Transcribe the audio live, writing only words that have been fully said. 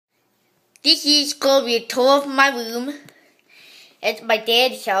This is going to be a tour of my room at my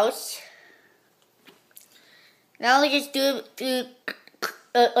dad's house. Now let's just do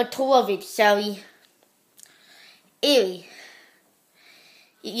a tour of it, shall we? Anyway,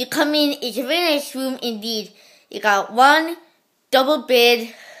 you come in, it's a very nice room indeed. You got one double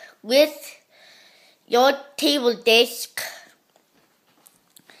bed with your table desk.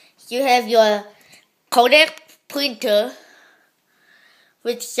 You have your Kodak printer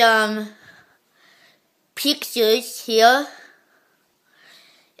with some pictures here,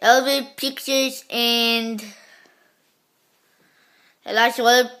 other pictures and lots of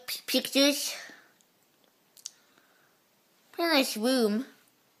other pictures. Pretty nice room.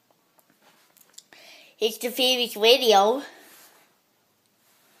 It's the favorite radio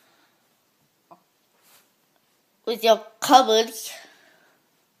with your cupboards.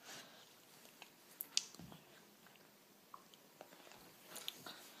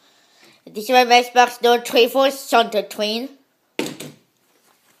 This is my Matchbox No. 24 Santa Train.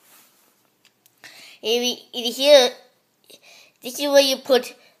 Here, this is where you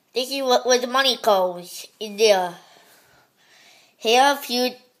put, this is where the money goes, in there. Here are a few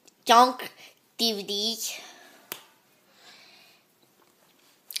junk DVDs.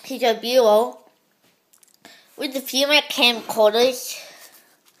 Here's a bureau with a few of my camcorders.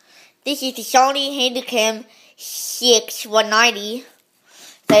 This is the Sony Handycam 6-190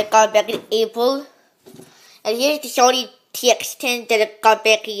 that I got back in April. And here's the Sony TX10 that I got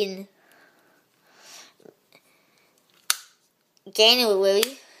back in January.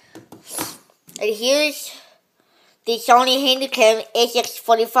 And here's the Sony Handycam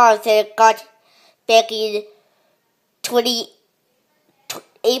SX45 that I got back in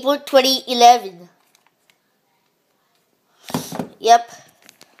April 2011. Yep.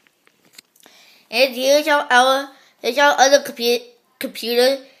 And here's our other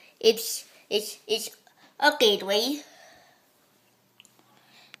computer. It's a gateway.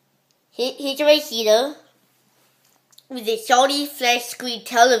 Here's a heater with a Sony flat screen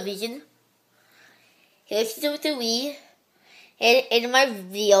television. Here's the Wii and my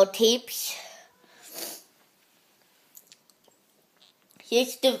videotapes.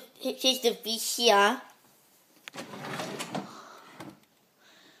 Here's the VCR.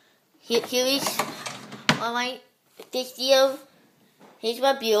 Here is all my video. Here's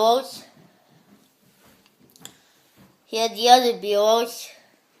my bureaus. Here are the other bureaus.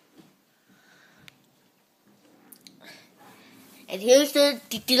 And here's the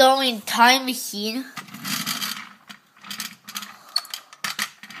DeLorean time machine.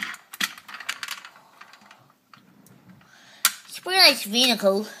 It's a pretty nice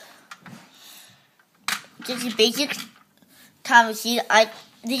vehicle. Just a basic time machine.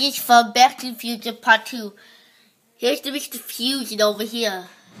 This is from Back to the Future Part 2. Here's the Mr. Fusion over here.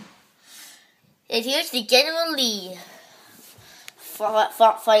 And here's the General Lee. For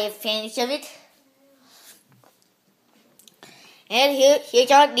your fans of it. And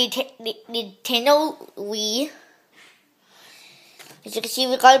here's our Nintendo Wii. As you can see,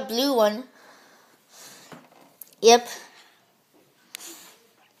 we got a blue one. Yep.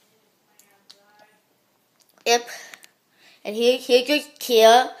 And here's the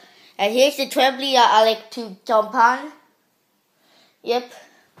chair. And here's the trampoline I like to jump on. Yep.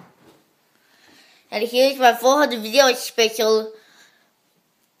 And here's my 400 video special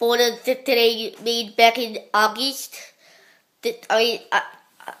for that I made back in August. I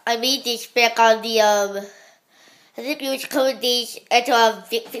made this back on the I think it was a couple of days after our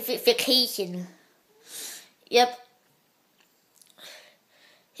vacation. Yep.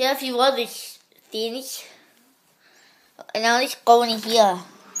 Here are a few other things. And now let's go in here.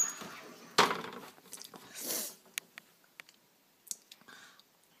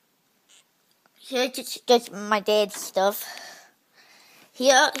 Here's just my dad's stuff.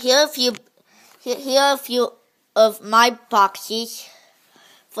 Here are a few of my boxes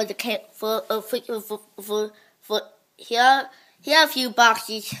for the here are a few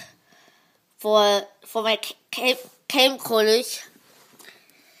boxes for my camcorders.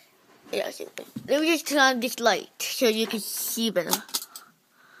 Let me just turn on this light so you can see better.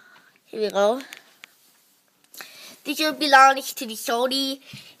 Here we go. This belongs to the Sony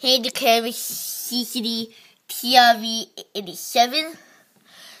Handycam CCD TRV87,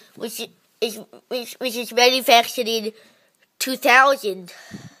 which is manufactured in 2000.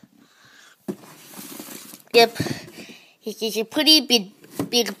 Yep, it's a pretty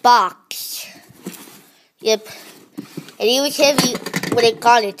big box. Yep, and it was heavy when I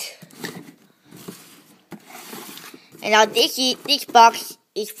got it. And now this box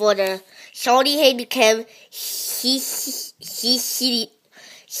is for the Sony Handycam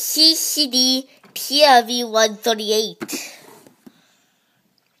CCD TRV 138.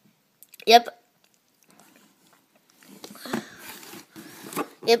 Yep.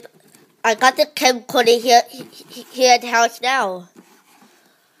 I got the camcorder here at the house now.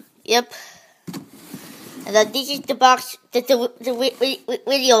 Yep. And then this is the box that the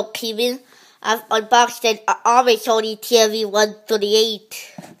video came in. I've unboxed an Sony TRV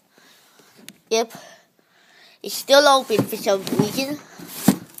 138. Yep. It's still open for some reason.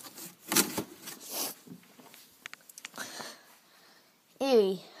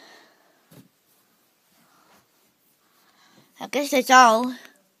 Anyway. I guess that's all.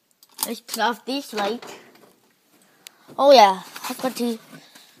 Let's put off this light. Oh yeah, I've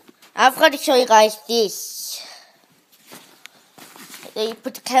got to show you guys this. Let me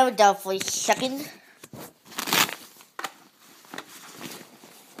put the camera down for a second.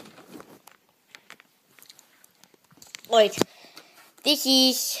 Wait, this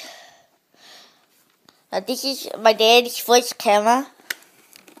is my dad's first camera.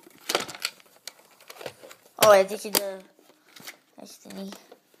 Oh yeah, this is the destiny.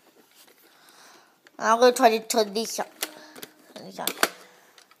 I'm gonna try to turn this on.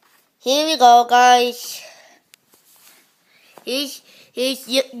 Here we go, guys. Here's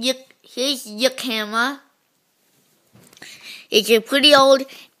your camera. It's a pretty old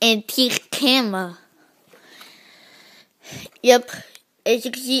antique camera. Yep, as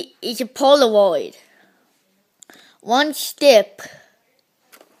you can see, it's a Polaroid. One step.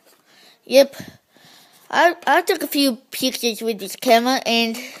 Yep, I took a few pictures with this camera,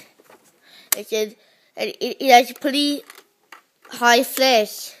 and it has a pretty high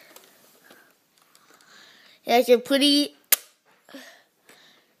flash. It has a pretty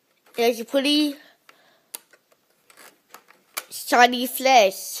shiny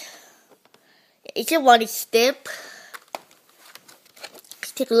flash. It's a one step.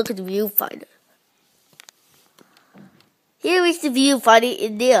 Let's take a look at the viewfinder. Here is the viewfinder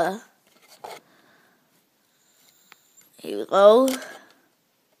in there. Here we go.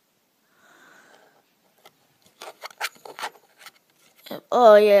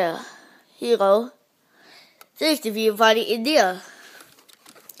 Oh yeah, here you go. There's the viewfinder in there.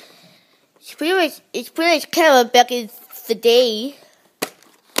 It's pretty much camera back in the day.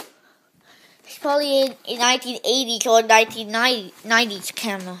 It's probably in 1980s or 1990s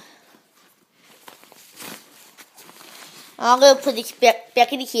camera. I'm gonna put this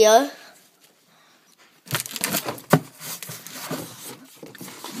back in here.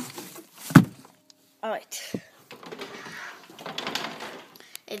 Alright.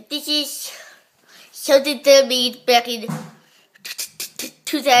 And this is something that I made back in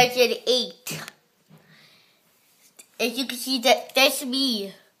 2008. As you can see, that's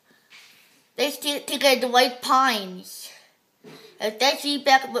me. Let's take the White Pines. And that's me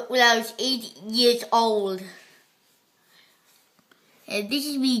back when I was 8 years old. And this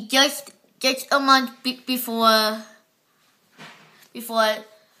is me just a month before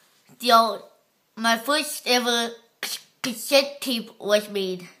my first ever cassette tape was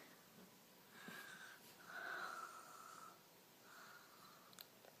made.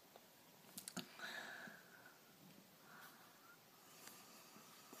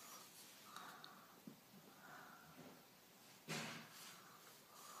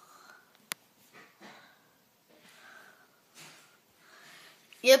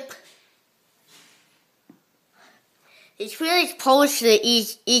 Yep. It's really poster,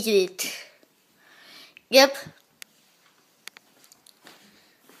 isn't it? Yep.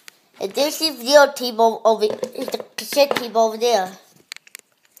 And there's the video tape over the cassette tape over there.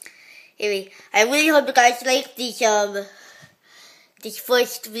 Anyway, I really hope you guys like this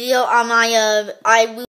first video on my iMovie.